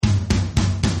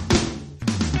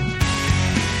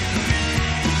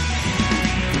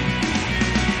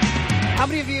How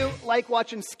many of you like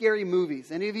watching scary movies?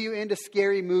 Any of you into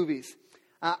scary movies?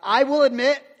 I will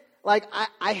admit,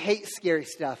 I hate scary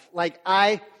stuff.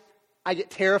 I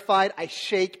get terrified, I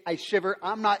shake, I shiver.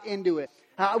 I'm not into it.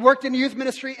 I worked in youth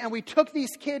ministry, and we took these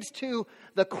kids to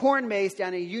the corn maze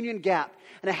down in Union Gap.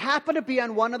 And it happened to be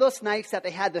on one of those nights that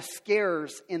they had the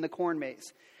scares in the corn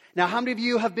maze. Now, how many of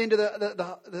you have been to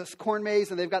the corn maze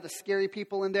and they've got the scary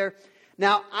people in there?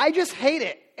 Now, I just hate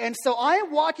it. And so I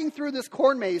am walking through this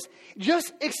corn maze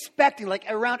just expecting,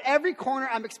 around every corner,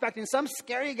 I'm expecting some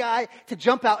scary guy to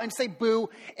jump out and say boo.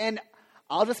 And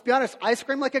I'll just be honest, I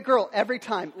scream like a girl every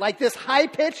time. Like this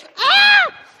high-pitched, ah!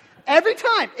 Every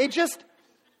time.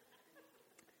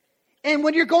 And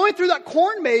when you're going through that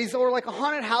corn maze or like a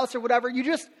haunted house or whatever,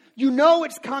 you know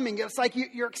it's coming. It's like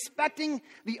you're expecting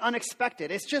the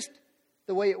unexpected. It's just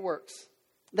the way it works.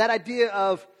 That idea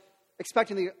of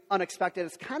expecting the unexpected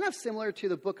is kind of similar to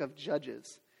the book of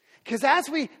Judges. Because as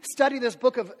we study this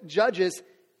book of Judges,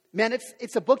 man,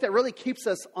 it's a book that really keeps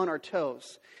us on our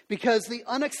toes. Because the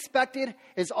unexpected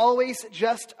is always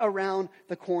just around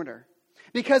the corner.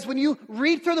 Because when you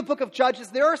read through the book of Judges,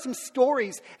 there are some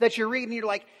stories that you read and you're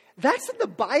like, that's in the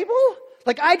Bible?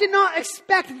 I did not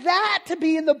expect that to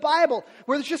be in the Bible.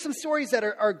 Where there's just some stories that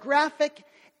are graphic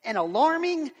and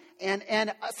alarming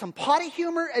and some potty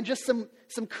humor and just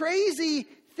some crazy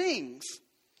things.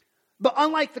 But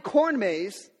unlike the corn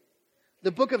maze,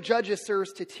 the book of Judges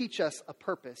serves to teach us a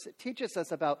purpose. It teaches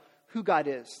us about who God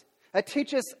is. It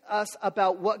teaches us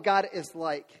about what God is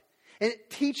like.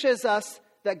 It teaches us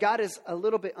that God is a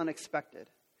little bit unexpected.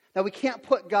 Now, we can't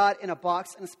put God in a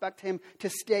box and expect him to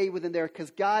stay within there because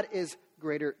God is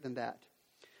greater than that.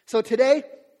 So today,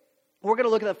 we're going to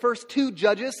look at the first two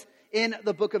judges in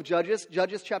the book of Judges,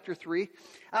 Judges chapter 3.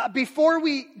 Before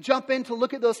we jump in to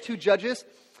look at those two judges,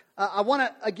 I want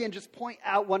to, again, just point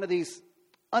out one of these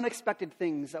unexpected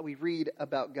things that we read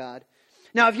about God.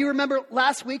 Now, if you remember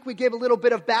last week, we gave a little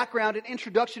bit of background and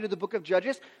introduction to the book of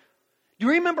Judges. Do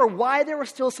you remember why there were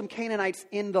still some Canaanites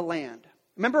in the land?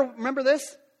 Remember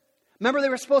this? Remember they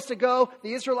were supposed to go,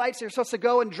 the Israelites, they were supposed to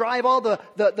go and drive all the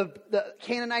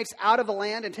Canaanites out of the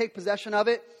land and take possession of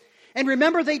it. And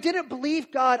remember, they didn't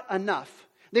believe God enough.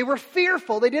 They were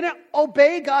fearful. They didn't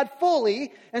obey God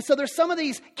fully. And so there's some of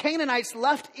these Canaanites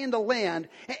left in the land.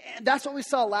 And that's what we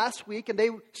saw last week. And they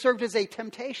served as a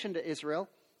temptation to Israel.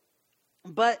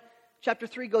 But chapter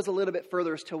 3 goes a little bit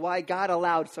further as to why God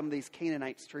allowed some of these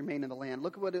Canaanites to remain in the land.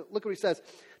 Look what he says.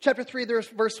 Chapter 3, there's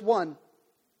verse 1.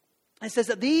 It says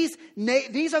that these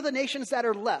are the nations that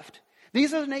are left.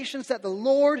 These are the nations that the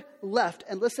Lord left.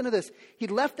 And listen to this. He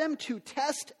left them to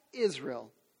test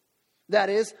Israel. That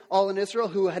is, all in Israel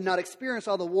who had not experienced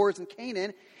all the wars in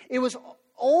Canaan. It was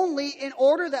only in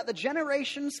order that the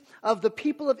generations of the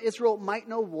people of Israel might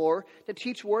know war, to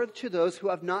teach war to those who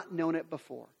have not known it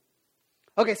before.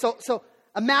 Okay, so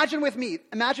imagine with me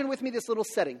this little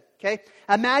setting, okay?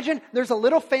 Imagine there's a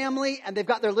little family and they've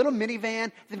got their little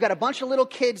minivan. They've got a bunch of little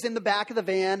kids in the back of the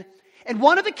van. And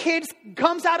one of the kids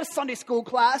comes out of Sunday school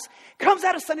class.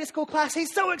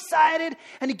 He's so excited.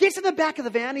 And he gets in the back of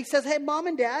the van. And he says, hey, Mom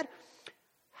and Dad,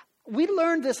 we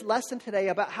learned this lesson today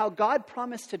about how God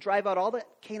promised to drive out all the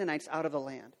Canaanites out of the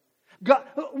land.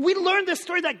 We learned this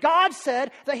story that God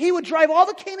said that he would drive all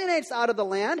the Canaanites out of the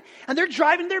land. And they're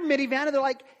driving their minivan and they're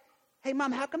like, hey,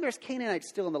 Mom, how come there's Canaanites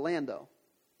still in the land, though?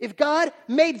 If God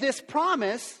made this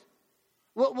promise,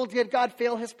 well, did God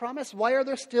fail his promise? Why are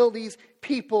there still these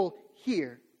people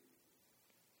here?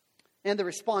 And the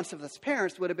response of his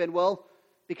parents would have been, well,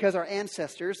 because our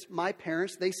ancestors, my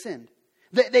parents, they sinned.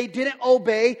 They didn't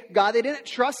obey God. They didn't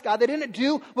trust God. They didn't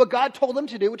do what God told them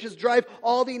to do, which is drive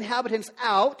all the inhabitants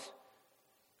out.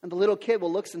 And the little kid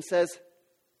looks and says,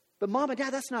 but Mom and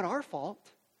Dad, that's not our fault.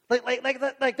 Like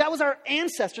that was our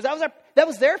ancestors. That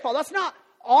was their fault. That's not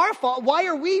our fault. Why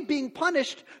are we being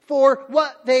punished for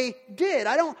what they did?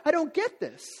 I don't get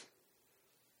this.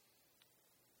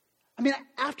 I mean,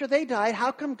 after they died,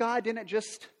 how come God didn't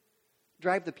just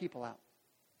drive the people out?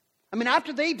 I mean,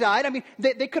 after they died,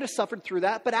 they could have suffered through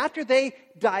that. But after they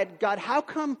died, God, how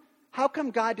come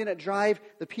God didn't drive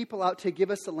the people out to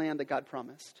give us the land that God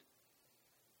promised?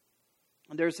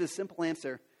 And there's this simple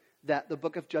answer that the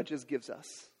book of Judges gives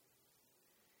us.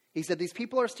 He said, these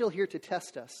people are still here to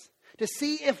test us, to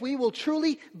see if we will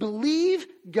truly believe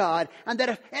God, and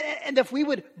if we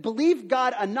would believe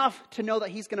God enough to know that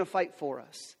he's going to fight for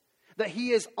us, that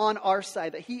he is on our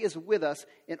side, that he is with us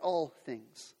in all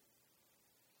things.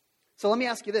 So let me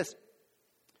ask you this.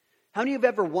 How many of you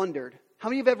have ever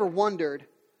wondered,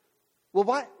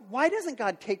 well, why doesn't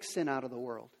God take sin out of the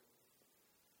world?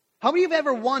 How many of you have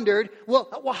ever wondered,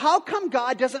 well, how come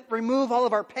God doesn't remove all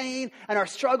of our pain and our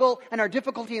struggle and our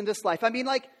difficulty in this life? I mean,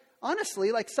 like,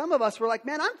 honestly, like some of us were like,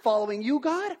 man, I'm following you,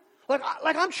 God.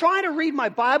 Like I'm trying to read my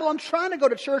Bible. I'm trying to go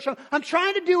to church. I'm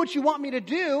trying to do what you want me to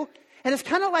do. And it's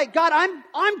kind of like, God,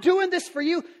 I'm doing this for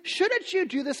you. Shouldn't you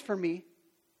do this for me?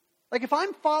 Like if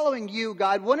I'm following you,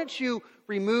 God, wouldn't you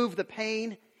remove the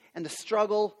pain and the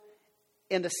struggle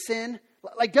and the sin?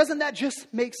 Like, doesn't that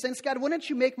just make sense, God? Wouldn't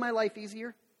you make my life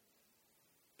easier?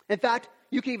 In fact,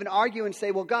 you can even argue and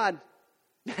say, well, God,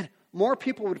 more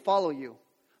people would follow you.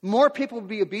 More people would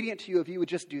be obedient to you if you would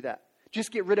just do that.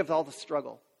 Just get rid of all the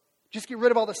struggle. Just get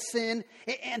rid of all the sin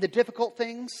and the difficult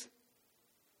things.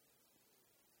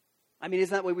 I mean,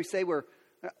 isn't that what we say? We're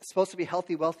supposed to be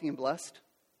healthy, wealthy, and blessed.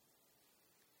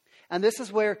 And this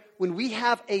is where, when we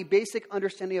have a basic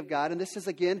understanding of God, and this is,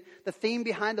 again, the theme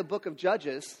behind the book of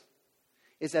Judges,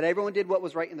 is that everyone did what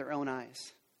was right in their own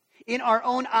eyes. In our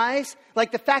own eyes,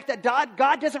 like the fact that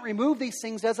God doesn't remove these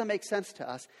things doesn't make sense to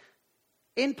us.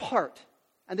 In part,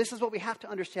 and this is what we have to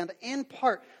understand, that in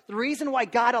part, the reason why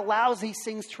God allows these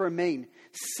things to remain,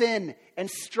 sin and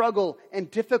struggle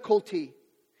and difficulty,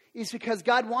 is because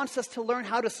God wants us to learn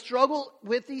how to struggle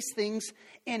with these things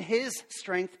in His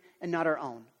strength and not our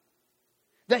own.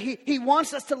 That He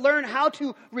wants us to learn how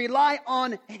to rely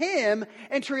on Him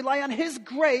and to rely on His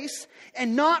grace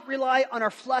and not rely on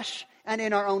our flesh and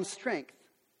in our own strength.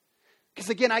 Because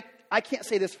again, I can't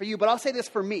say this for you, but I'll say this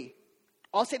for me.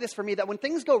 I'll say this for me, that when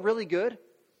things go really good,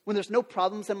 when there's no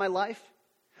problems in my life,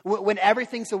 when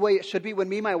everything's the way it should be, when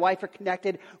me and my wife are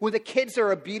connected, when the kids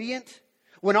are obedient,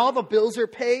 when all the bills are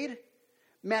paid,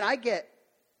 man, I get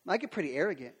pretty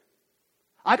arrogant.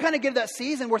 I kind of get that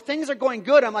season where things are going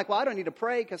good. I'm like, well, I don't need to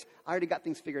pray because I already got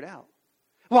things figured out.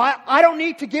 Well, I don't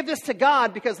need to give this to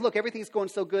God because, look, everything's going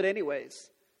so good anyways.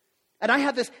 And I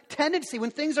have this tendency when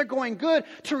things are going good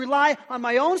to rely on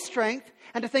my own strength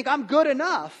and to think I'm good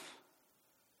enough.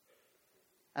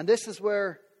 And this is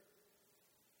where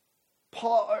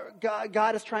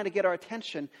God is trying to get our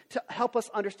attention to help us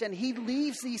understand. He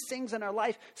leaves these things in our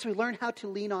life so we learn how to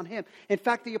lean on Him. In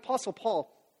fact, the Apostle Paul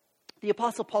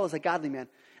is a godly man.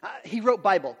 He wrote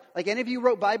Bible. Like, any of you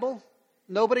wrote Bible?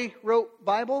 Nobody wrote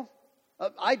Bible?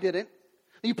 I didn't.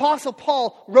 The Apostle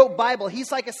Paul wrote Bible.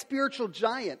 He's like a spiritual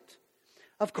giant.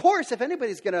 Of course, if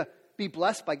anybody's going to be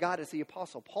blessed by God, it's the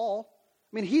Apostle Paul.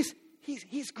 I mean,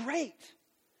 he's great.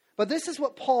 But this is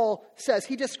what Paul says.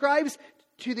 He describes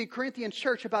to the Corinthian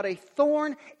church about a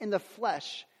thorn in the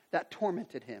flesh that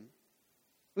tormented him.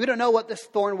 We don't know what this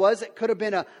thorn was. It could have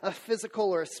been a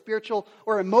physical or a spiritual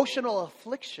or emotional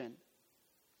affliction.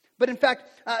 But in fact,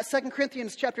 2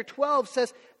 Corinthians chapter 12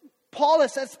 says, Paul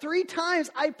says 3 times,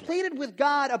 I pleaded with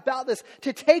God about this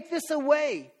to take this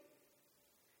away.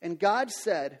 And God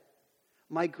said,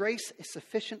 my grace is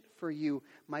sufficient for you.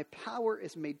 My power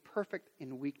is made perfect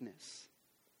in weakness.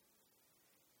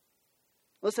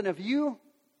 Listen, if you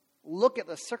look at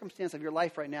the circumstance of your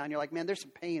life right now and you're like, man, there's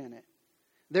some pain in it.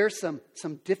 There's some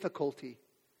difficulty.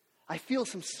 I feel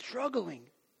some struggling.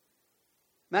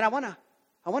 Man, I want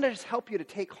to just help you to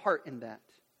take heart in that.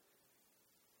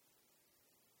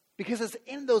 Because it's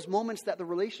in those moments that the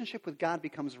relationship with God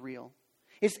becomes real.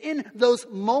 It's in those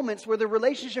moments where the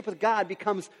relationship with God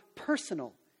becomes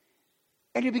personal.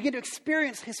 And you begin to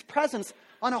experience His presence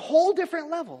on a whole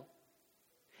different level.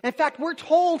 In fact, we're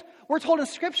told in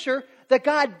Scripture that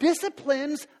God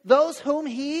disciplines those whom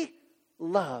He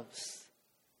loves.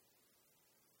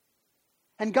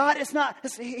 And God is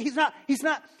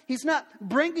He's not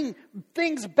bringing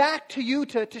things back to you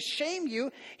to shame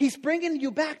you. He's bringing you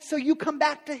back so you come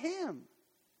back to Him.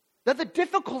 That the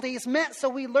difficulty is meant so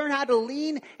we learn how to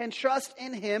lean and trust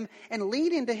in Him and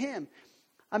lean into Him.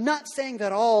 I'm not saying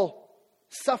that all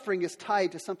suffering is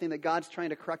tied to something that God's trying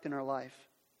to correct in our life.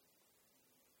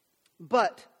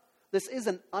 But this is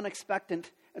an unexpected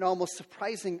and almost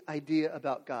surprising idea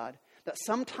about God. That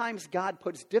sometimes God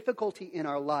puts difficulty in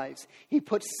our lives. He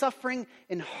puts suffering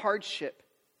and hardship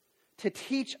to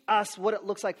teach us what it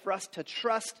looks like for us to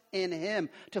trust in Him,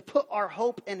 to put our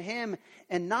hope in Him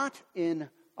and not in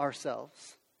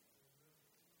ourselves.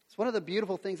 It's one of the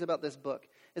beautiful things about this book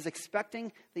is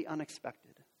expecting the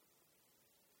unexpected.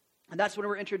 And that's when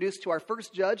we're introduced to our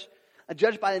first judge, a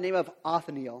judge by the name of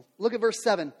Othniel. Look at verse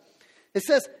 7. It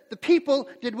says, the people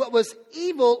did what was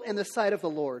evil in the sight of the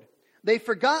Lord. They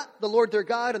forgot the Lord their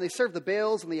God, and they served the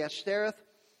Baals and the Ashtoreth.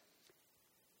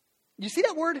 You see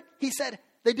that word? He said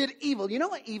they did evil. You know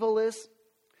what evil is?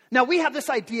 Now, we have this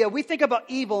idea. We think about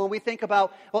evil, and we think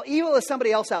about, well, evil is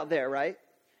somebody else out there, right?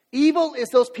 Evil is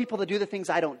those people that do the things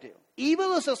I don't do.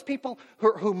 Evil is those people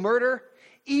who murder.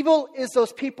 Evil is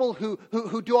those people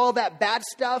who do all that bad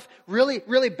stuff. Really,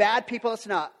 really bad people. It's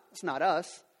not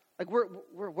us. Like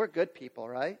we're good people,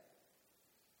 right?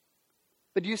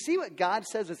 But do you see what God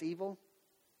says is evil?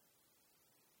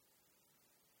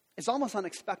 It's almost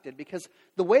unexpected, because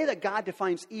the way that God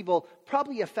defines evil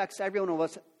probably affects every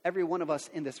one of us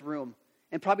in this room,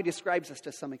 and probably describes us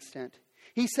to some extent.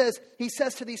 He says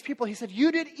to these people, he said,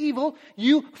 you did evil,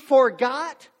 you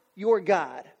forgot your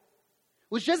God.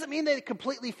 Which doesn't mean they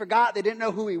completely forgot, they didn't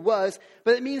know who he was,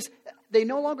 but it means they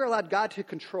no longer allowed God to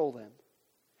control them.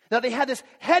 Now they had this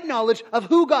head knowledge of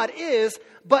who God is,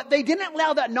 but they didn't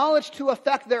allow that knowledge to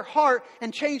affect their heart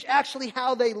and change actually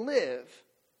how they live.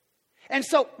 And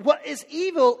so what is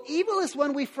evil? Evil is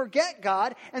when we forget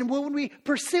God and when we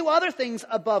pursue other things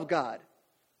above God.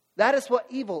 That is what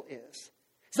evil is.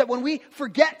 It's that when we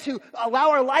forget to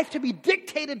allow our life to be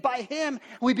dictated by Him,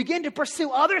 we begin to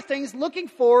pursue other things looking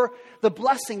for the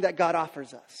blessing that God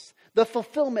offers us, the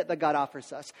fulfillment that God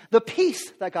offers us, the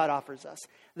peace that God offers us.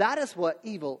 That is what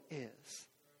evil is.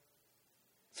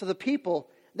 So the people,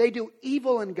 they do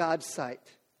evil in God's sight.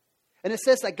 And it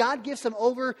says that God gives them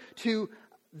over to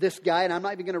this guy, and I'm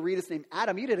not even going to read his name.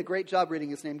 Adam, you did a great job reading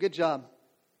his name. Good job.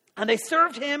 And they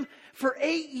served him for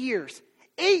 8 years.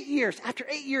 8 years. After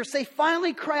 8 years, they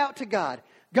finally cry out to God.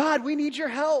 God, we need your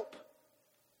help.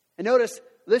 And notice,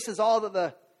 this is all that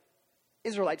the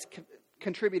Israelites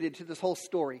contributed to this whole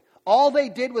story. All they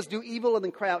did was do evil and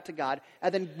then cry out to God.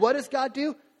 And then what does God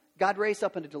do? God raised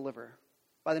up and to deliver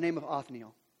by the name of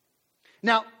Othniel.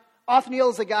 Now, Othniel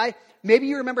is a guy, maybe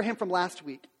you remember him from last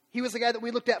week. He was the guy that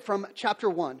we looked at from chapter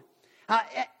 1.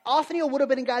 Othniel would have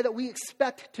been a guy that we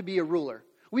expect to be a ruler.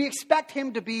 We expect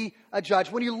him to be a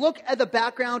judge. When you look at the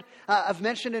background I've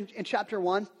mentioned in chapter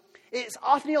 1,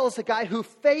 Othniel is a guy who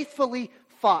faithfully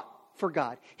fought for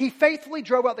God. He faithfully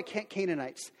drove out the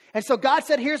Canaanites. And so God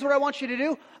said, here's what I want you to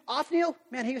do. Othniel,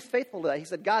 man, he was faithful to that. He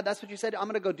said, God, that's what you said. I'm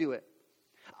going to go do it.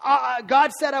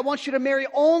 God said, I want you to marry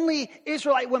only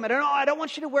Israelite women. I don't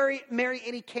want you to marry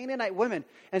any Canaanite women.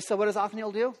 And so what does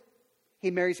Othniel do? He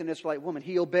marries an Israelite woman.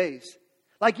 He obeys.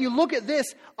 Like you look at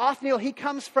this, Othniel, he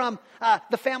comes from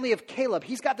the family of Caleb.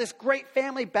 He's got this great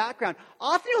family background.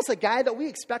 Othniel's a guy that we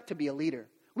expect to be a leader.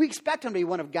 We expect him to be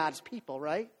one of God's people,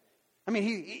 right? I mean,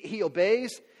 he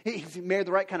obeys. He's married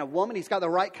the right kind of woman. He's got the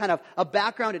right kind of a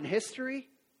background in history.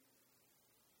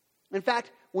 In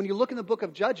fact, when you look in the book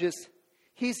of Judges,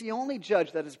 he's the only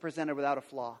judge that is presented without a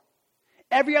flaw.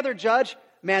 Every other judge,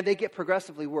 man, they get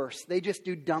progressively worse. They just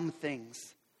do dumb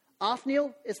things.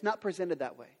 Othniel is not presented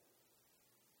that way.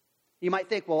 You might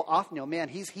think, well, Othniel, man,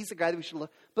 he's the guy that we should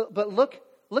look. But look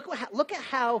at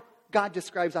how God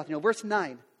describes Othniel. Verse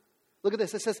 9. Look at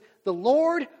this. It says, the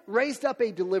Lord raised up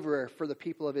a deliverer for the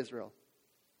people of Israel.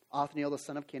 Othniel, the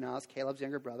son of Kenaz, Caleb's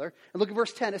younger brother. And look at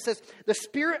verse 10. It says, the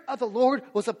Spirit of the Lord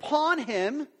was upon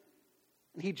him,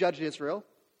 and he judged Israel.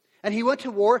 And he went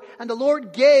to war, and the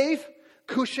Lord gave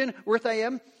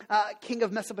Cushan-Rishathaim, king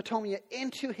of Mesopotamia,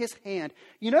 into his hand.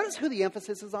 You notice who the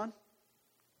emphasis is on?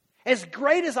 As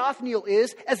great as Othniel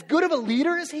is, as good of a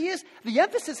leader as he is, the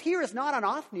emphasis here is not on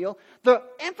Othniel. The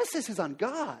emphasis is on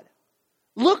God.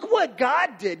 Look what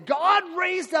God did. God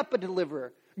raised up a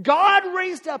deliverer. God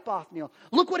raised up Othniel.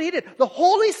 Look what he did. The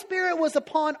Holy Spirit was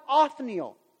upon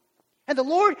Othniel. And the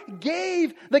Lord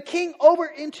gave the king over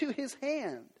into his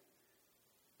hand.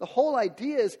 The whole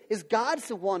idea is God's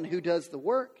the one who does the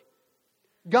work.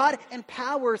 God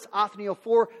empowers Othniel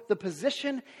for the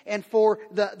position and for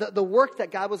the work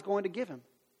that God was going to give him.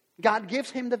 God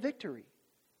gives him the victory.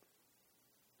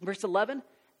 Verse 11,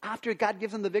 after God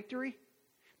gives him the victory,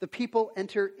 the people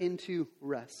enter into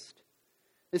rest.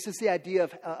 This is the idea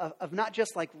of not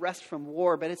just like rest from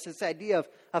war, but it's this idea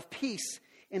of peace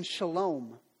and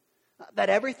shalom. That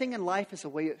everything in life is the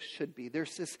way it should be.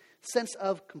 There's this sense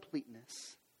of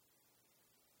completeness.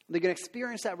 They're going to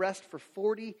experience that rest for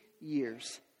 40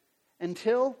 years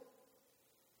until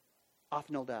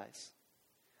Othniel dies.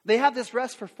 They have this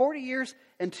rest for 40 years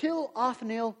until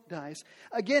Othniel dies.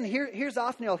 Again, here's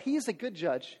Othniel. He's a good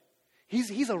judge.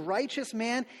 He's a righteous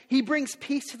man. He brings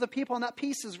peace to the people, and that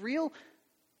peace is real,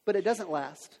 but it doesn't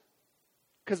last.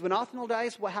 Because when Othniel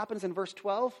dies, what happens in verse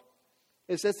 12?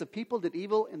 It says the people did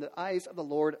evil in the eyes of the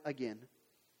Lord again.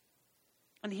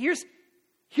 And here's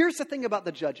the thing about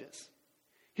the judges.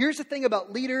 Here's the thing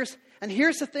about leaders, and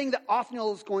here's the thing that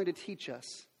Othniel is going to teach us.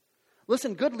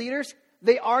 Listen, good leaders,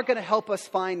 they are going to help us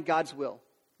find God's will.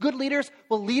 Good leaders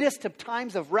will lead us to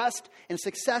times of rest and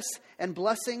success and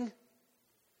blessing.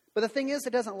 But the thing is,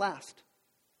 it doesn't last.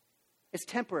 It's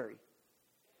temporary.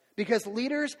 Because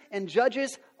leaders and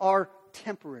judges are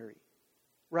temporary,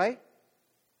 right?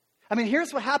 I mean,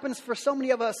 here's what happens for so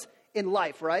many of us in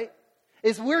life, right?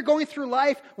 Is we're going through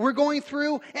life, we're going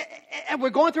through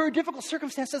difficult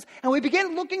circumstances, and we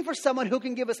begin looking for someone who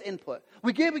can give us input.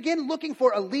 We begin looking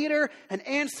for a leader, an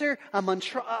answer, a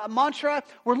mantra.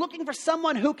 We're looking for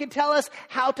someone who can tell us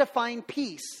how to find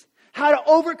peace, how to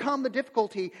overcome the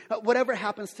difficulty, whatever it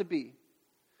happens to be.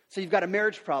 So you've got a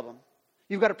marriage problem.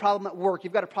 You've got a problem at work.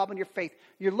 You've got a problem in your faith.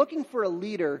 You're looking for a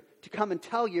leader to come and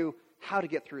tell you how to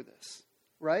get through this,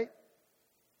 right?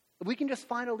 We can just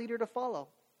find a leader to follow.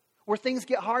 Where things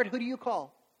get hard, who do you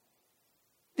call?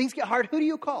 Things get hard, who do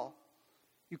you call?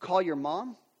 You call your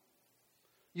mom.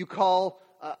 You call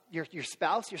your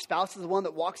spouse. Your spouse is the one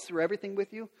that walks through everything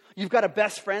with you. You've got a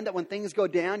best friend that when things go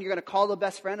down, you're going to call the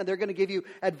best friend and they're going to give you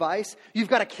advice. You've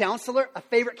got a counselor, a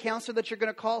favorite counselor that you're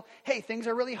going to call. Hey, things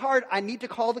are really hard. I need to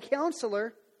call the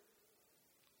counselor.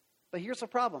 But here's the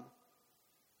problem.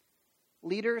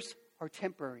 Leaders are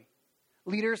temporary.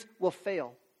 Leaders will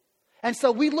fail. And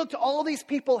so we look to all these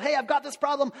people. Hey, I've got this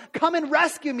problem. Come and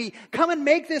rescue me. Come and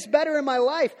make this better in my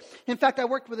life. In fact, I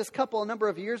worked with this couple a number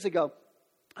of years ago.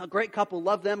 A great couple,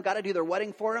 love them, got to do their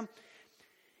wedding for them.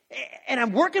 And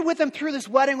I'm working with them through this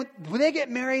wedding. When they get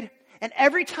married, and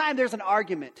every time there's an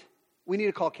argument, we need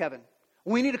to call Kevin.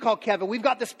 We need to call Kevin. We've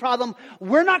got this problem.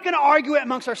 We're not going to argue it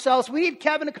amongst ourselves. We need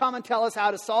Kevin to come and tell us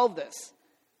how to solve this.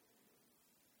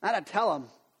 I had to tell him,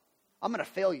 I'm going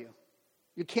to fail you.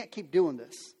 You can't keep doing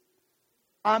this.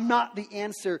 I'm not the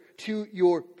answer to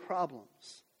your problems.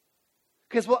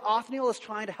 Because what Othniel is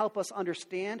trying to help us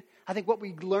understand, I think what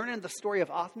we learn in the story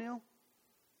of Othniel,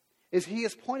 is he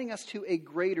is pointing us to a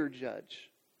greater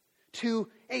judge. To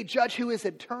a judge who is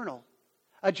eternal.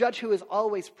 A judge who is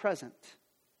always present.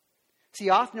 See,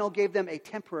 Othniel gave them a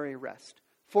temporary rest.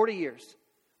 40 years.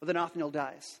 But then Othniel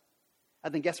dies.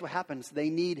 And then guess what happens? They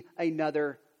need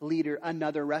another leader,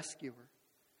 another rescuer.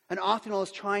 And Othniel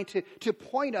is trying to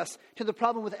point us to the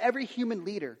problem with every human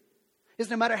leader. Is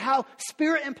no matter how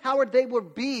spirit-empowered they will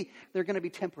be, they're going to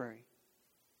be temporary.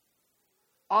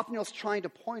 Othniel's trying to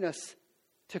point us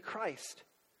to Christ,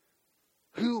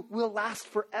 who will last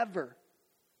forever.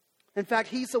 In fact,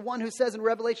 he's the one who says in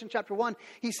Revelation chapter 1,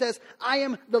 he says, I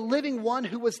am the living one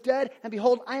who was dead, and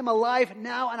behold, I am alive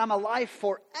now, and I'm alive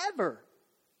forever.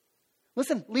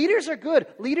 Listen, leaders are good.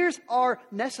 Leaders are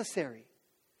necessary.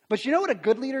 But you know what a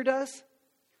good leader does?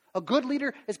 A good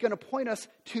leader is going to point us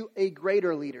to a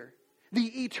greater leader.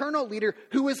 The eternal leader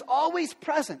who is always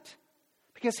present.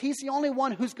 Because he's the only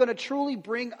one who's going to truly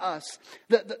bring us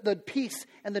the peace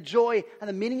and the joy and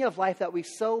the meaning of life that we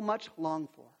so much long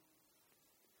for.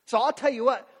 So I'll tell you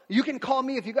what, you can call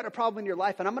me if you've got a problem in your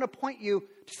life, and I'm going to point you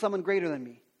to someone greater than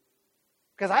me.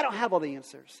 Because I don't have all the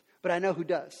answers, but I know who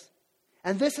does.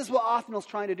 And this is what Othniel's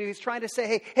trying to do. He's trying to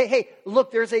say, hey,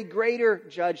 look, there's a greater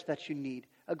judge that you need.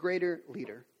 A greater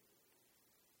leader.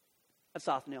 That's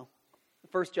Othniel. The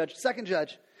first judge. Second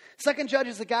judge. Second judge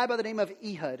is a guy by the name of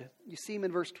Ehud. You see him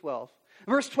in verse 12.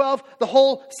 Verse 12, the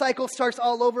whole cycle starts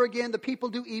all over again. The people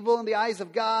do evil in the eyes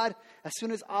of God as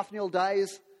soon as Othniel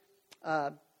dies.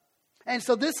 And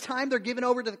so this time they're given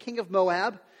over to the king of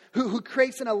Moab, who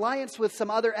creates an alliance with some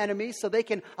other enemies so they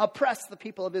can oppress the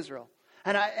people of Israel.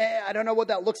 And I don't know what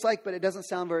that looks like, but it doesn't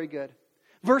sound very good.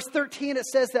 Verse 13, it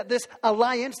says that this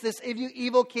alliance, this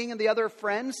evil king and the other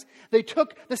friends, they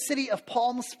took the city of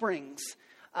Palm Springs,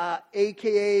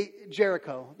 a.k.a.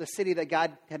 Jericho, the city that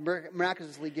God had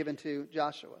miraculously given to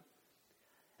Joshua.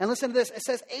 And listen to this. It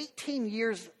says 18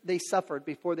 years they suffered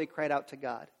before they cried out to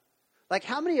God. Like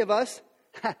how many of us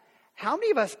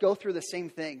go through the same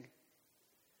thing?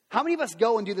 How many of us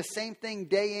go and do the same thing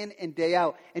day in and day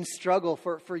out and struggle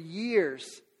for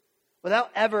years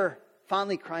without ever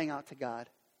finally crying out to God?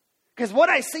 Because what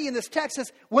I see in this text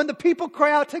is when the people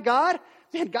cry out to God,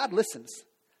 man, God listens.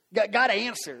 God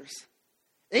answers.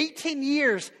 18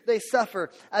 years they suffer.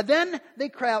 And then they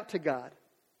cry out to God.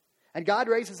 And God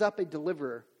raises up a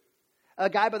deliverer, a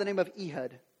guy by the name of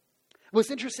Ehud.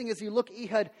 What's interesting is you look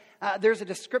Ehud, there's a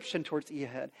description towards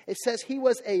Ehud. It says he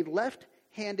was a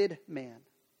left-handed man.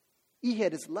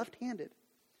 Ehud is left-handed.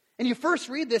 And you first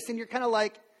read this and you're kind of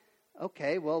like,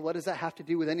 okay, well, what does that have to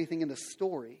do with anything in the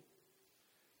story?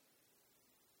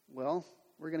 Well,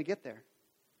 we're going to get there.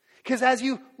 Because as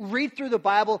you read through the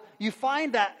Bible, you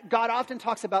find that God often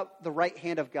talks about the right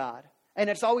hand of God.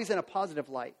 And it's always in a positive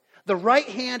light. The right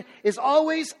hand is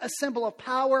always a symbol of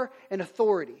power and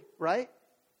authority, right?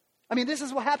 I mean, this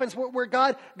is what happens where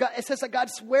God, it says that God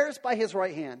swears by his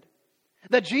right hand.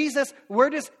 That Jesus,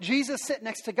 where does Jesus sit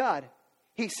next to God?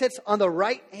 He sits on the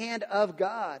right hand of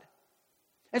God.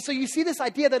 And so you see this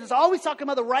idea that it's always talking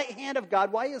about the right hand of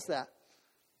God. Why is that?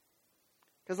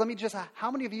 Because let me just,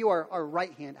 how many of you are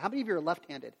right-handed? How many of you are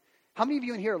left-handed? How many of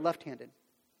you in here are left-handed?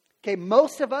 Okay,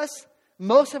 most of us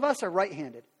are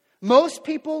right-handed. Most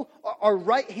people are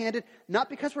right-handed, not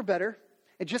because we're better.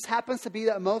 It just happens to be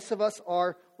that most of us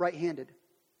are right-handed.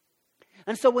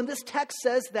 And so when this text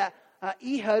says that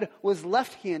Ehud was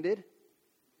left-handed,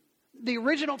 the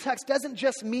original text doesn't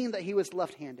just mean that he was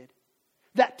left-handed.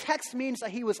 That text means that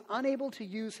he was unable to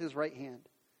use his right hand.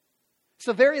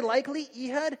 So very likely,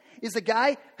 Ehud is a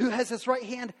guy who has his right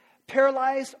hand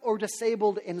paralyzed or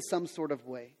disabled in some sort of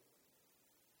way.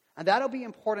 And that'll be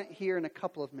important here in a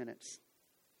couple of minutes.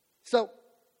 So,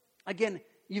 again,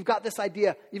 you've got this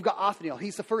idea. You've got Othniel.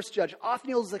 He's the first judge.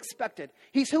 Othniel is expected.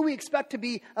 He's who we expect to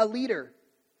be a leader.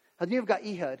 And then you've got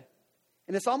Ehud.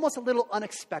 And it's almost a little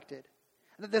unexpected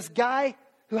that this guy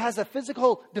who has a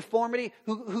physical deformity,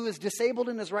 who is disabled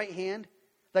in his right hand,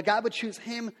 that God would choose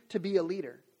him to be a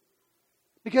leader.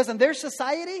 Because in their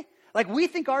society, like we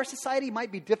think our society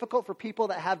might be difficult for people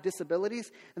that have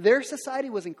disabilities, their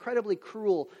society was incredibly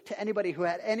cruel to anybody who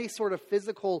had any sort of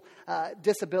physical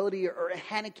disability or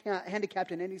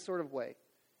handicapped in any sort of way.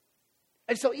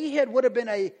 And so Ehud would have been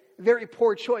a very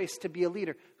poor choice to be a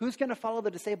leader. Who's going to follow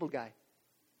the disabled guy?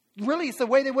 Really, it's the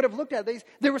way they would have looked at it.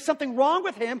 There was something wrong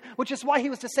with him, which is why he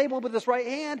was disabled with his right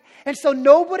hand. And so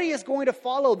nobody is going to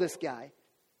follow this guy.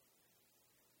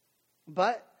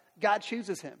 But God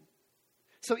chooses him.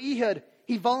 So Ehud,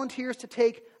 he volunteers to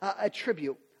take a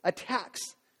tribute, a tax,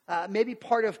 maybe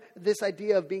part of this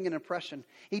idea of being an oppression.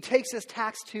 He takes his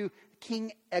tax to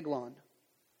King Eglon.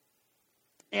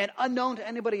 And unknown to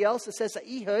anybody else, it says that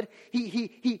Ehud,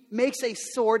 he makes a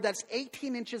sword that's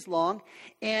 18 inches long,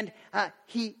 and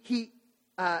he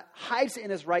hides it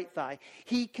in his right thigh.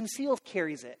 He conceals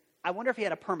carries it. I wonder if he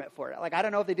had a permit for it. Like, I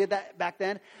don't know if they did that back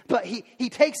then, but he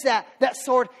takes that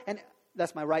sword, and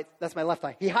that's my left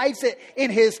thigh. He hides it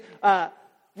in his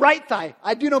right thigh.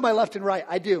 I do know my left and right.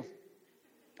 I do.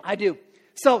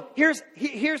 So here's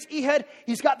Ehud.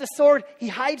 He's got the sword. He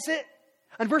hides it.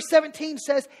 And verse 17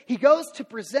 says, he goes to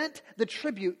present the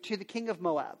tribute to the king of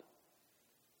Moab.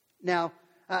 Now,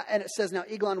 and it says, now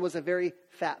Eglon was a very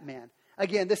fat man.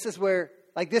 Again, this is what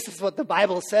the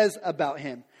Bible says about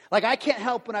him. Like, I can't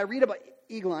help when I read about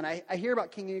Eglon. I hear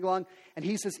about King Eglon, and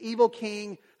he's this evil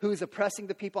king who's oppressing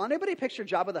the people. Anybody picture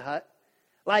Jabba the Hutt?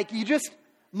 Like,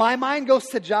 my mind goes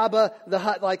to Jabba the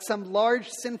Hutt, like some large,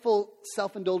 sinful,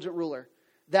 self-indulgent ruler.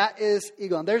 That is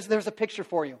Eglon. There's a picture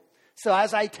for you. So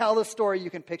as I tell the story, you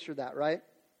can picture that, right?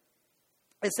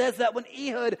 It says that when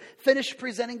Ehud finished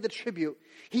presenting the tribute,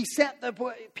 he sent the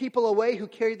people away who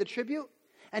carried the tribute,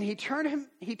 and he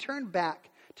turned back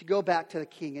to go back to the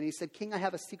king. And he said, King, I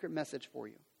have a secret message for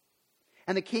you.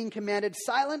 And the king commanded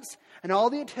silence, and all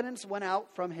the attendants went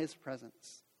out from his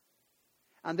presence.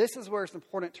 And this is where it's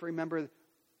important to remember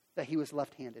that he was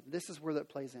left-handed. This is where that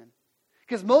plays in.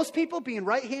 Because most people being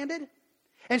right-handed,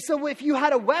 and so if you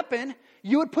had a weapon,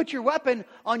 you would put your weapon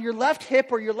on your left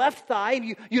hip or your left thigh,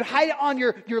 and you'd hide it on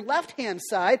your left-hand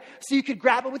side so you could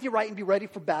grab it with your right and be ready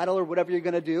for battle or whatever you're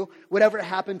going to do, whatever it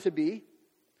happened to be.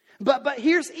 But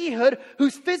here's Ehud,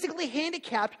 who's physically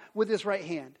handicapped with his right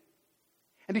hand.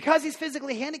 And because he's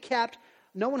physically handicapped,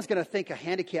 no one's going to think a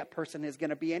handicapped person is going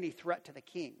to be any threat to the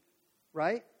king,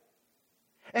 right?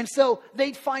 And so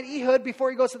they'd find Ehud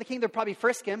before he goes to the king. They'd probably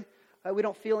frisk him. We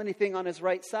don't feel anything on his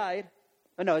right side.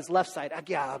 Oh, no, his left side.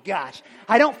 Oh, gosh.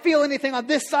 I don't feel anything on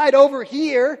this side over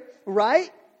here, right?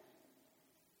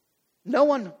 No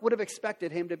one would have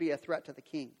expected him to be a threat to the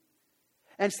king.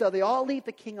 And so they all leave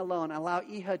the king alone and allow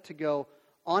Ehud to go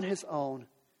on his own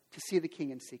to see the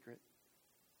king in secret.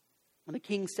 And the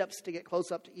king steps to get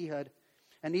close up to Ehud.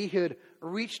 And Ehud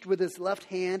reached with his left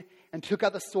hand and took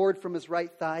out the sword from his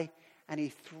right thigh, and he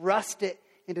thrust it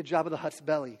into Jabba the Hutt's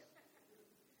belly.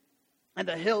 And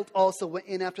the hilt also went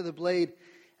in after the blade.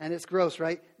 And it's gross,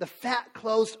 right? The fat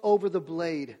closed over the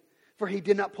blade, for he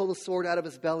did not pull the sword out of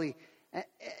his belly.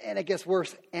 And it gets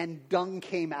worse, and dung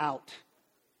came out.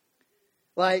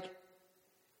 Like,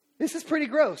 this is pretty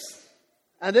gross.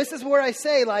 And this is where I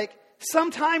say, like,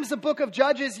 sometimes the book of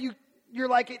Judges, you're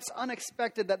like, it's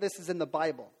unexpected that this is in the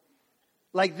Bible.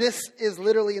 Like, this is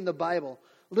literally in the Bible.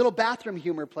 Little bathroom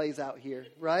humor plays out here,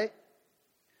 right?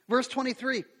 Verse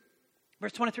 23.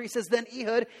 Verse 23 says, Then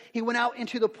Ehud, he went out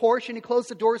into the porch, and he closed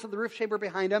the doors of the roof chamber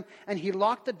behind him, and he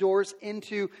locked the doors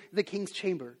into the king's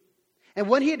chamber. And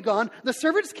when he had gone, the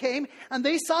servants came, and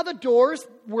they saw the doors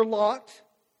were locked.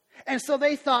 And so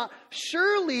they thought,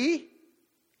 surely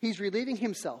he's relieving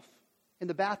himself in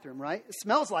the bathroom, right? It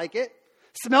smells like it.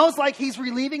 Smells like he's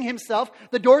relieving himself.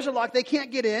 The doors are locked. They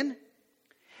can't get in.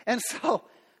 And so,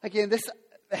 again,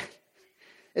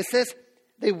 it says,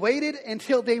 they waited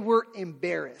until they were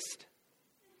embarrassed.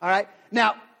 All right?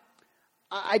 Now,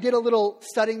 I did a little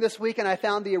studying this week, and I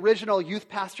found the original youth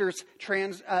pastor's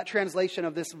translation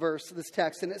of this verse, this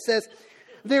text. And it says,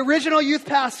 the original youth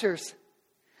pastors,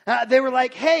 they were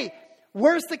like, hey,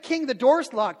 where's the king? The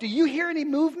door's locked. Do you hear any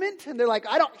movement? And they're like,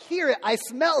 I don't hear it. I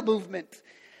smell movement.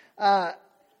 And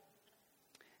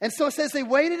so it says they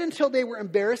waited until they were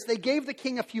embarrassed. They gave the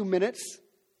king a few minutes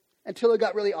until it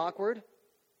got really awkward.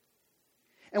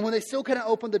 And when they still couldn't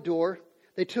open the door,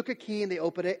 they took a key and they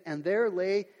opened it, and there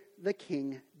lay the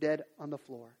king dead on the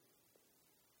floor.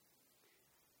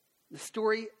 The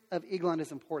story of Eglon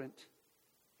is important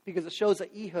because it shows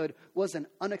that Ehud was an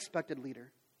unexpected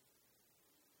leader.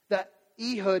 That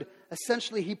Ehud,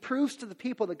 essentially, he proves to the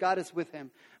people that God is with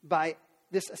him by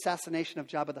this assassination of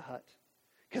Jabba the Hutt.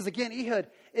 Because again, Ehud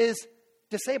is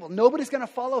disabled. Nobody's going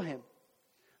to follow him.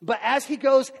 But as he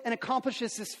goes and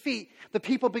accomplishes his feat, the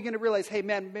people begin to realize, hey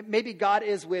man, maybe God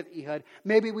is with Ehud.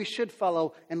 Maybe we should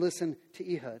follow and listen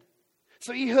to Ehud.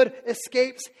 So Ehud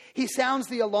escapes. He sounds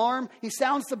the alarm. He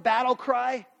sounds the battle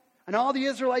cry. And all the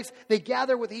Israelites, they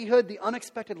gather with Ehud, the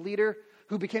unexpected leader,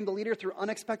 who became the leader through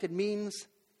unexpected means.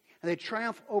 And they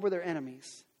triumph over their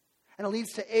enemies. And it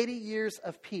leads to 80 years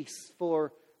of peace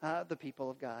for the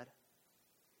people of God.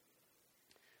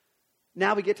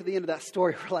 Now we get to the end of that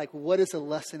story. We're like, what is the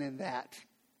lesson in that?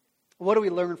 What do we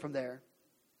learn from there?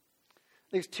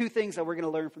 There's two things that we're going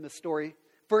to learn from this story.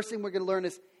 First thing we're going to learn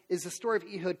is the story of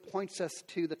Ehud points us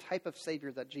to the type of Savior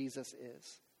that Jesus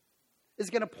is. It's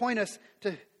going to point us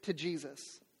to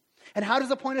Jesus. And how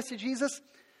does it point us to Jesus?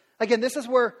 Again, this is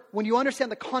where, when you understand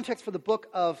the context for the book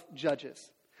of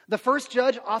Judges, the first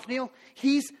judge, Othniel,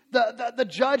 he's the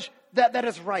judge that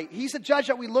is right. He's the judge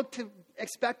that we look to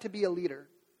expect to be a leader.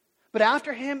 But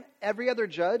after him, every other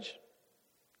judge,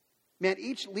 man,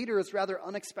 each leader is rather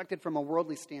unexpected from a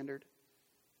worldly standard.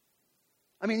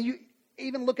 I mean,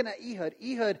 even looking at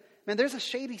Ehud, man, there's a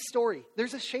shady story.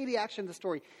 There's a shady action in the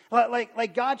story.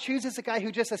 Like God chooses a guy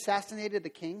who just assassinated the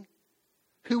king,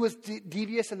 who was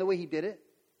devious in the way he did it.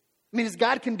 I mean, is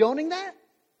God condoning that?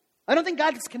 I don't think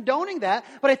God is condoning that,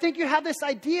 but I think you have this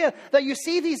idea that you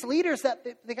see these leaders that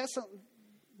they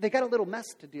got a little mess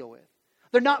to deal with.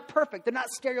 They're not perfect. They're not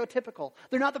stereotypical.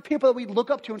 They're not the people that we look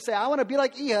up to and say, I want to be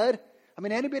like Ehud. I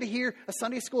mean, anybody hear a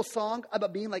Sunday school song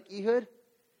about being like Ehud?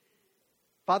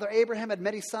 Father Abraham had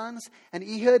many sons, and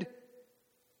Ehud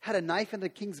had a knife in the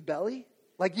king's belly.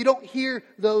 Like, you don't hear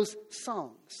those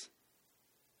songs.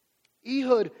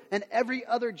 Ehud and every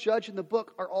other judge in the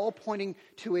book are all pointing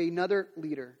to another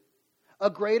leader. A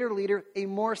greater leader, a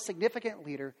more significant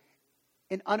leader,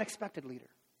 an unexpected leader.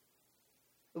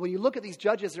 When you look at these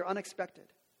judges, they're unexpected.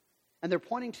 And they're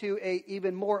pointing to an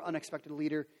even more unexpected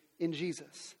leader in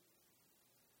Jesus.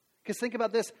 Because think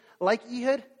about this. Like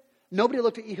Ehud, nobody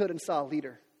looked at Ehud and saw a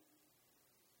leader.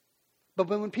 But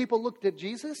when people looked at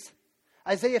Jesus,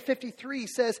 Isaiah 53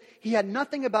 says he had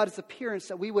nothing about his appearance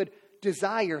that we would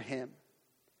desire him.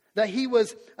 That he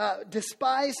was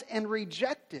despised and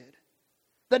rejected.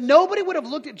 That nobody would have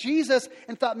looked at Jesus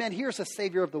and thought, man, here's a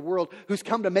Savior of the world who's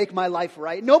come to make my life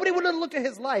right. Nobody would have looked at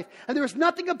his life. And there was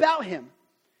nothing about him.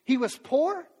 He was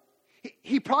poor.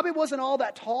 He probably wasn't all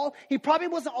that tall. He probably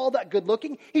wasn't all that good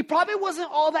looking. He probably wasn't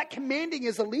all that commanding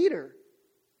as a leader.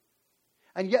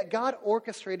 And yet God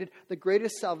orchestrated the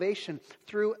greatest salvation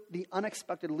through the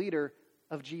unexpected leader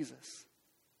of Jesus.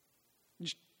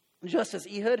 Just as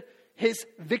Ehud, his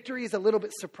victory is a little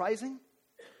bit surprising.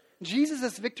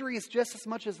 Jesus' victory is just as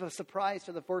much as a surprise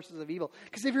to the forces of evil.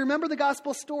 Because if you remember the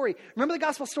gospel stories,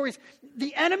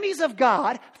 the enemies of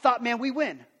God thought, man, we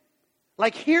win.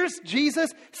 Like, here's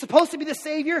Jesus, supposed to be the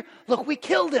Savior. Look, we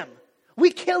killed him.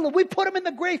 We killed him. We put him in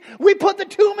the grave. We put the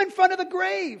tomb in front of the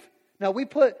grave. Now, we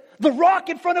put the rock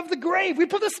in front of the grave. We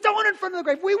put the stone in front of the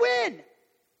grave. We win.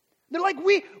 They're like,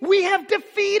 we have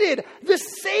defeated the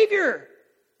Savior.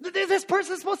 This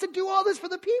person is supposed to do all this for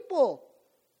the people.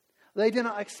 They did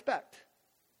not expect.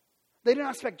 They did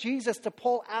not expect Jesus to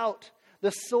pull out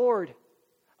the sword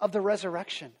of the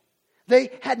resurrection. They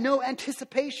had no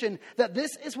anticipation that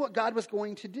this is what God was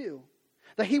going to do.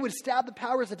 That he would stab the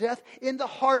powers of death in the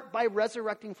heart by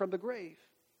resurrecting from the grave.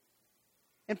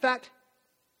 In fact,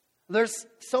 there's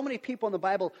so many people in the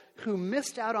Bible who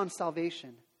missed out on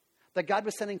salvation that God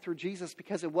was sending through Jesus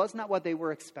because it was not what they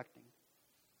were expecting.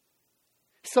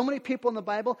 So many people in the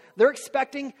Bible, they're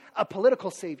expecting a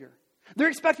political savior. They're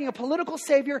expecting a political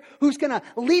savior who's going to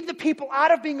lead the people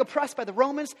out of being oppressed by the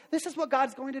Romans. This is what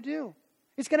God's going to do.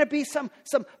 He's going to be some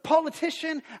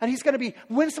politician, and he's going to be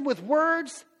winsome with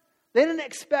words. They didn't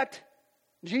expect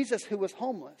Jesus, who was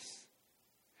homeless.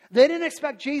 They didn't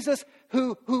expect Jesus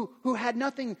who had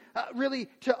nothing really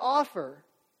to offer.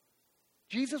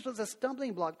 Jesus was a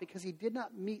stumbling block because he did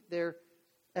not meet their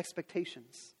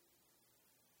expectations.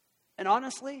 And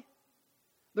honestly,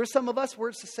 there's some of us where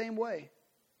it's the same way.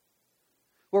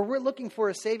 Where we're looking for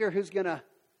a Savior who's going to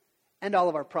end all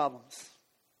of our problems.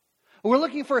 We're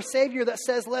looking for a Savior that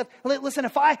says, listen,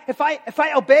 if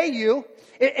I obey you,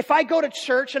 if I go to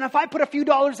church and if I put a few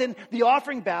dollars in the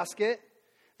offering basket,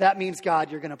 that means,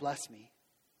 God, you're going to bless me.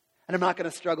 And I'm not going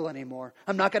to struggle anymore.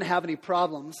 I'm not going to have any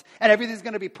problems. And everything's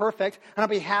going to be perfect. And I'll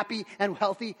be happy and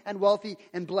healthy and wealthy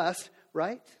and blessed,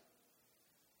 right?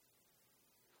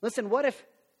 Listen, what if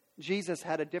Jesus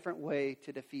had a different way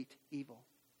to defeat evil?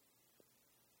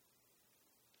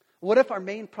 What if our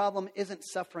main problem isn't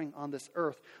suffering on this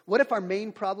earth? What if our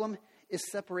main problem is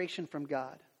separation from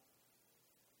God?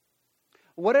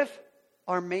 What if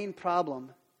our main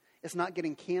problem is not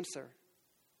getting cancer?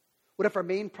 What if our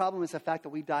main problem is the fact that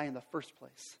we die in the first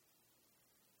place?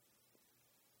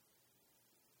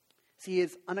 See,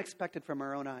 it's unexpected from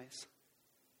our own eyes.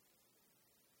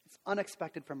 It's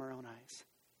unexpected from our own eyes.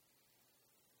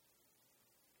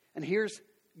 And here's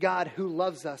God who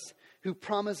loves us, who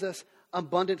promises us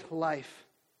abundant life.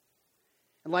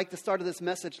 And like the start of this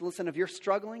message, listen, if you're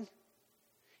struggling,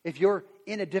 if you're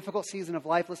in a difficult season of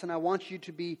life, listen, I want you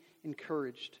to be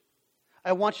encouraged.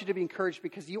 I want you to be encouraged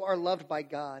because you are loved by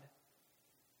God.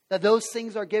 That those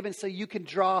things are given so you can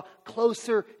draw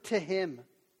closer to Him.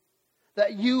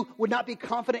 That you would not be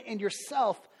confident in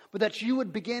yourself, but that you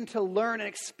would begin to learn and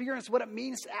experience what it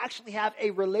means to actually have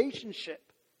a relationship.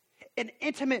 An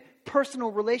intimate,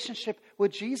 personal relationship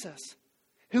with Jesus,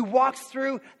 who walks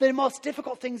through the most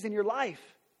difficult things in your life.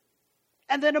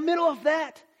 And then in the middle of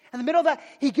that,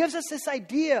 He gives us this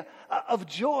idea of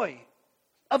joy,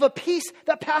 of a peace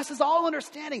that passes all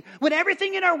understanding. When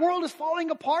everything in our world is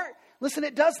falling apart, listen,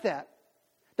 it does that.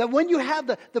 That when you have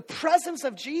the presence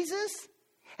of Jesus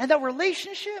and that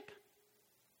relationship,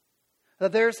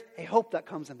 that there's a hope that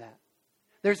comes in that.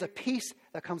 There's a peace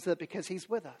that comes in it because He's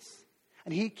with us.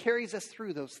 And He carries us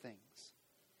through those things.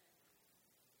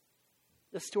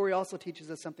 This story also teaches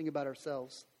us something about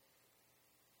ourselves.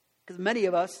 Because many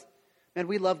of us, man,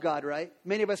 we love God, right?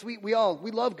 Many of us, we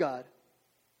love God.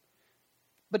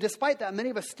 But despite that, many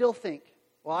of us still think,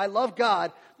 well, I love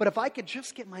God, but if I could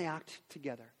just get my act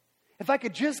together, if I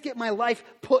could just get my life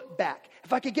put back,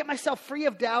 if I could get myself free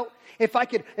of doubt, if I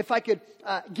could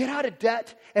get out of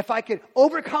debt, if I could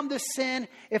overcome this sin,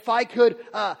 if I could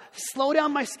slow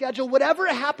down my schedule, whatever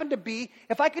it happened to be,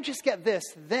 if I could just get this,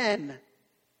 then,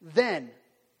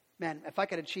 man, if I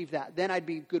could achieve that, then I'd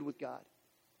be good with God.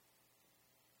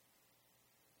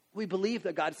 We believe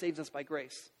that God saves us by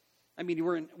grace. I mean,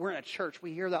 we're in a church.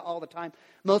 We hear that all the time.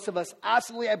 Most of us,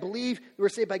 absolutely, I believe we're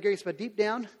saved by grace. But deep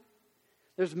down,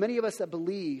 there's many of us that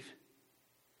believe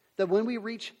that when we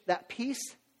reach that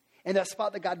peace and that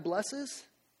spot that God blesses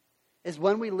is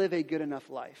when we live a good enough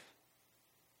life.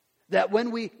 That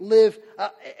when we live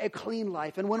a clean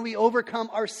life and when we overcome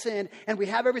our sin and we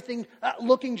have everything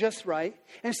looking just right.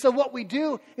 And so what we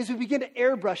do is we begin to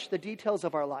airbrush the details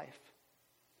of our life.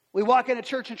 We walk into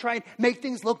church and try and make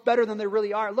things look better than they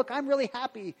really are. Look, I'm really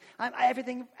happy.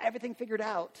 Everything figured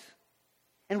out.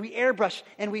 And we airbrush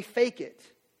and we fake it.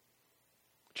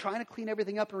 Trying to clean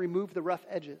everything up and remove the rough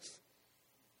edges.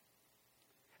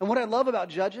 And what I love about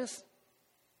Judges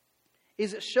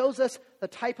is it shows us the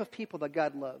type of people that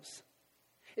God loves.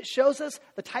 It shows us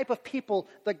the type of people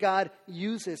that God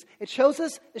uses. It shows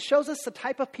us the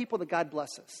type of people that God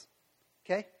blesses.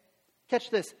 Okay? Catch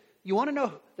this. You want to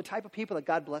know the type of people that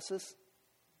God blesses?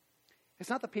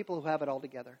 It's not the people who have it all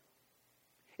together.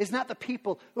 It's not the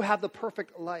people who have the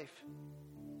perfect life.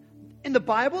 In the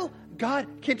Bible, God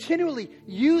continually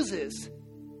uses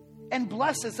and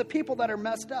blesses the people that are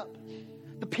messed up.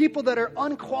 The people that are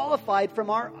unqualified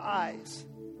from our eyes.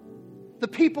 The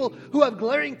people who have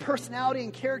glaring personality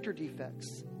and character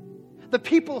defects. The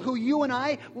people who you and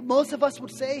I, most of us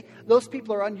would say, those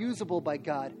people are unusable by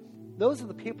God. Those are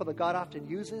the people that God often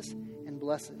uses and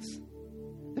blesses.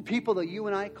 The people that you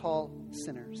and I call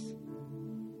sinners.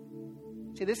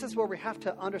 See, this is where we have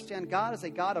to understand God is a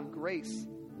God of grace,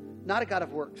 not a God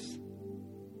of works.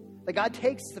 That God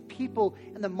takes the people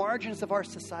in the margins of our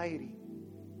society.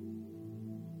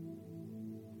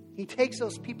 He takes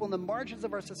those people in the margins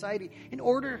of our society in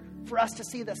order for us to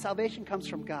see that salvation comes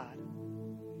from God.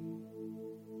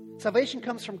 Salvation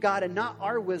comes from God and not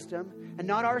our wisdom and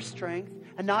not our strength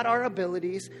and not our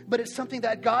abilities, but it's something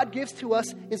that God gives to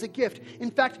us as a gift.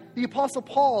 In fact, the Apostle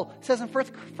Paul says in 1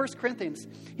 Corinthians,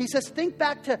 he says, think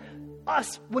back to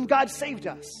us when God saved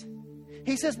us.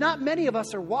 He says, not many of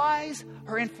us are wise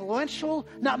or influential.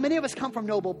 Not many of us come from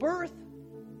noble birth.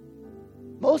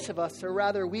 Most of us are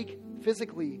rather weak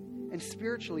physically and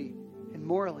spiritually and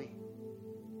morally.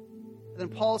 And then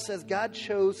Paul says, God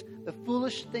chose the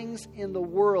foolish things in the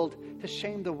world to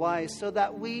shame the wise so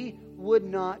that we would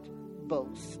not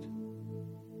boast.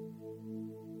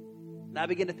 And I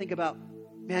begin to think about,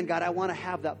 man, God, I want to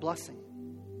have that blessing.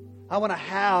 I want to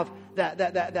have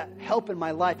that help in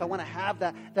my life. I want to have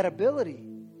that ability.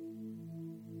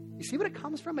 You see what it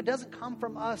comes from? It doesn't come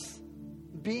from us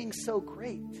being so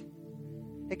great.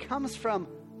 It comes from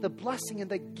the blessing and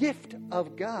the gift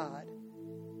of God.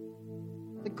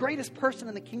 The greatest person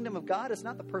in the kingdom of God is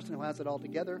not the person who has it all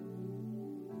together.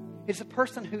 It's the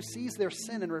person who sees their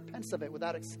sin and repents of it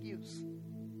without excuse.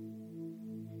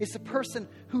 It's the person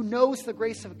who knows the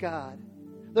grace of God.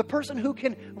 The person who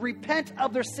can repent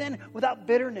of their sin without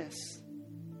bitterness.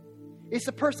 It's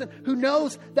the person who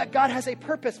knows that God has a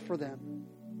purpose for them.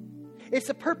 It's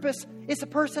a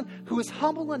person who is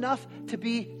humble enough to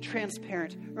be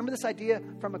transparent. Remember this idea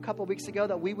from a couple of weeks ago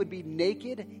that we would be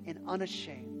naked and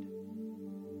unashamed.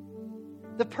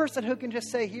 The person who can just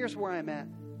say, here's where I'm at.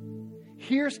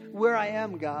 Here's where I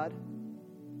am, God.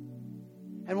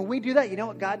 And when we do that, you know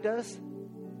what God does?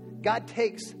 God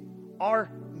takes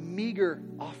our meager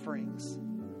offerings.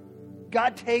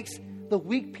 God takes the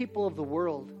weak people of the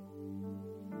world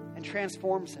and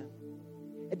transforms him.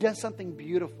 It does something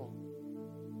beautiful.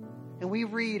 And we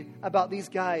read about these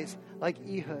guys like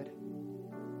Ehud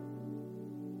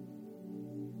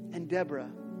and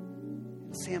Deborah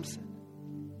and Samson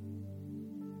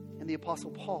and the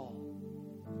Apostle Paul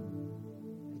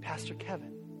and Pastor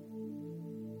Kevin.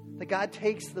 That God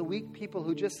takes the weak people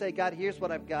who just say, God, here's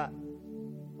what I've got.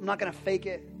 I'm not going to fake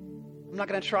it. I'm not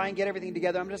going to try and get everything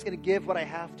together. I'm just going to give what I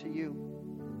have to you.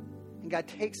 And God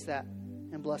takes that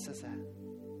and blesses that.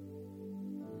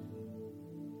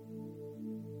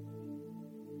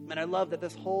 And I love that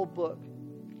this whole book,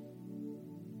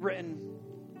 written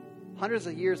hundreds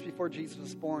of years before Jesus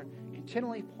was born,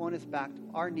 continually points us back to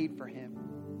our need for him,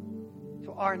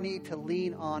 to our need to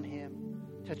lean on him,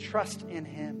 to trust in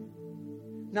him,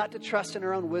 not to trust in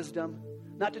our own wisdom,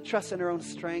 not to trust in our own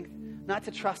strength, not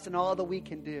to trust in all that we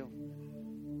can do,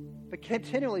 but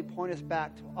continually point us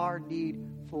back to our need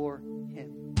for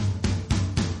him.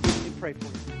 Let me pray for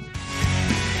you.